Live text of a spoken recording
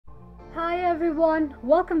Hi everyone,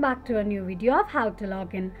 welcome back to a new video of how to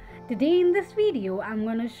log in. Today in this video, I'm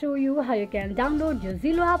going to show you how you can download your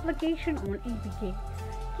Zillow application on APK.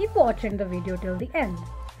 Keep watching the video till the end.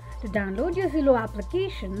 To download your Zillow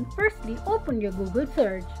application, firstly open your Google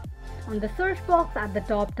search. On the search box at the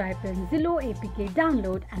top, type in Zillow APK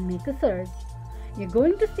download and make a search. You're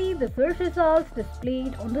going to see the search results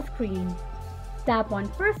displayed on the screen. Tap on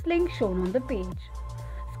first link shown on the page.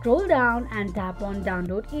 Scroll down and tap on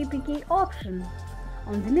Download APK option.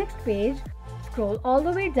 On the next page, scroll all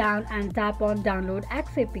the way down and tap on Download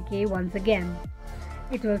APK once again.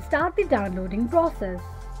 It will start the downloading process.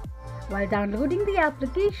 While downloading the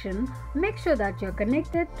application, make sure that you're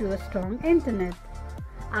connected to a strong internet.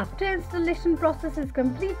 After installation process is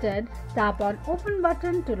completed, tap on Open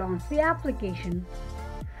button to launch the application.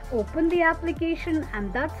 Open the application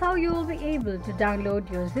and that's how you will be able to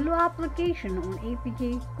download your Zillow application on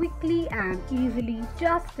APK quickly and easily,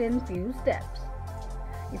 just in few steps.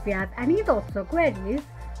 If you have any thoughts or queries,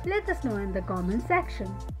 let us know in the comment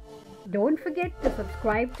section. Don't forget to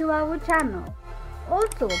subscribe to our channel.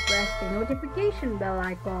 Also press the notification bell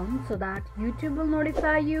icon so that YouTube will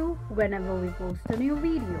notify you whenever we post a new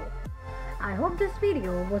video. I hope this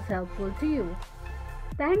video was helpful to you.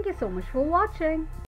 Thank you so much for watching.